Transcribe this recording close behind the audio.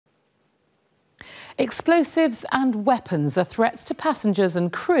Explosives and weapons are threats to passengers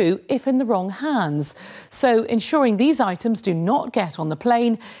and crew if in the wrong hands. So ensuring these items do not get on the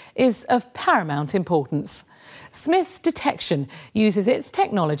plane is of paramount importance. Smith's Detection uses its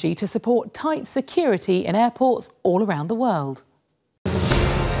technology to support tight security in airports all around the world.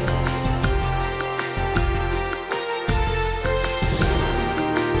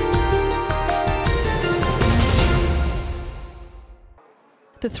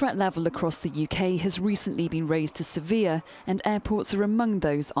 The threat level across the UK has recently been raised to severe, and airports are among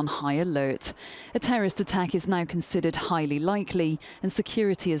those on high alert. A terrorist attack is now considered highly likely, and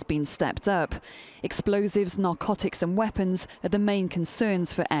security has been stepped up. Explosives, narcotics and weapons are the main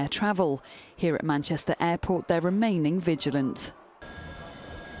concerns for air travel. Here at Manchester Airport, they're remaining vigilant.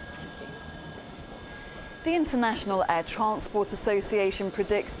 The International Air Transport Association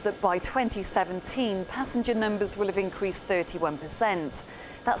predicts that by 2017, passenger numbers will have increased 31%.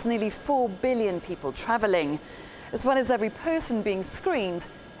 That's nearly 4 billion people travelling. As well as every person being screened,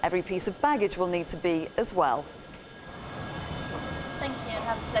 every piece of baggage will need to be as well. Thank you and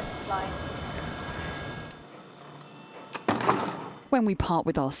have a pleasant flight. When we part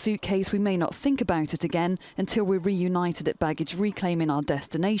with our suitcase, we may not think about it again until we're reunited at baggage reclaim in our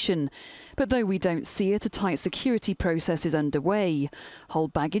destination. But though we don't see it, a tight security process is underway.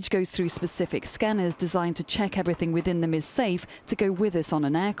 Hold baggage goes through specific scanners designed to check everything within them is safe to go with us on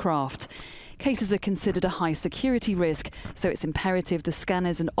an aircraft. Cases are considered a high security risk, so it's imperative the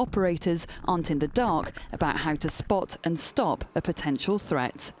scanners and operators aren't in the dark about how to spot and stop a potential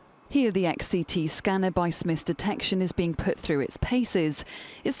threat. Here, the XCT scanner by Smith's Detection is being put through its paces.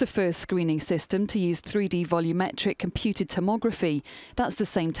 It's the first screening system to use 3D volumetric computed tomography. That's the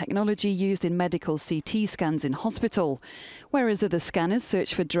same technology used in medical CT scans in hospital. Whereas other scanners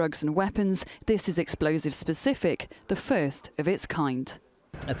search for drugs and weapons, this is explosive specific, the first of its kind.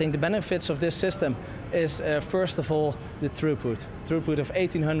 I think the benefits of this system is first of all the throughput of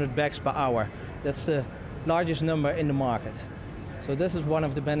 1800 bags per hour. That's the largest number in the market. So this is one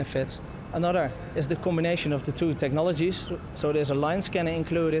of the benefits. Another is the combination of the two technologies. So there's a line scanner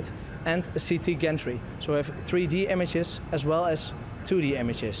included and a CT gantry. So we have 3D images as well as 2D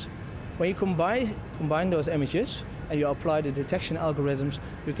images. When you combine those images and you apply the detection algorithms,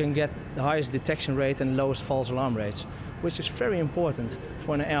 you can get the highest detection rate and lowest false alarm rates, which is very important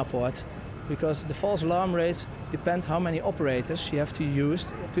for an airport, because the false alarm rates depend how many operators you have to use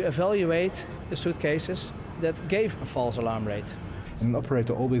to evaluate the suitcases that gave a false alarm rate. An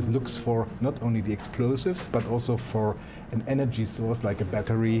operator always looks for not only the explosives, but also for an energy source like a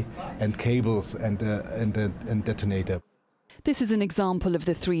battery and cables and detonator. This is an example of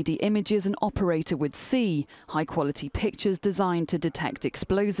the 3D images an operator would see, high-quality pictures designed to detect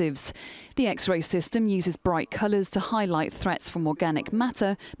explosives. The X-ray system uses bright colours to highlight threats from organic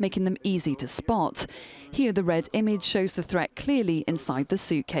matter, making them easy to spot. Here, the red image shows the threat clearly inside the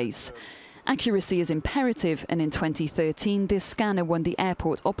suitcase. Accuracy is imperative, and in 2013 this scanner won the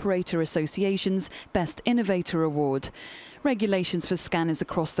Airport Operator Association's Best Innovator Award. Regulations for scanners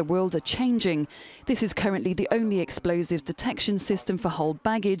across the world are changing. This is currently the only explosive detection system for hold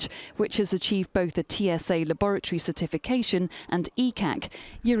baggage, which has achieved both a TSA laboratory certification and ECAC,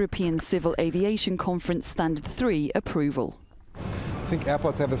 European Civil Aviation Conference Standard 3 approval. I think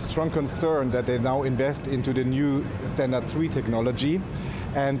airports have a strong concern that they now invest into the new Standard 3 technology.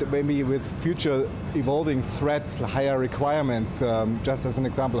 And maybe with future evolving threats, higher requirements, just as an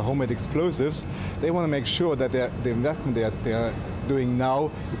example, homemade explosives, they want to make sure that the investment they're doing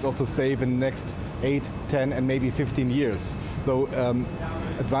now is also safe in the next 8, 10 and maybe 15 years. So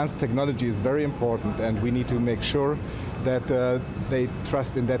advanced technology is very important, and we need to make sure that they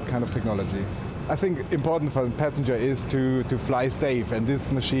trust in that kind of technology. I think important for the passenger is to fly safe, and this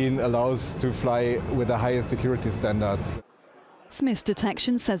machine allows to fly with the highest security standards. Smith's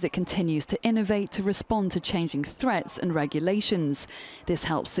Detection says it continues to innovate to respond to changing threats and regulations. This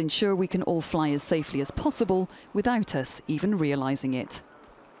helps ensure we can all fly as safely as possible without us even realising it.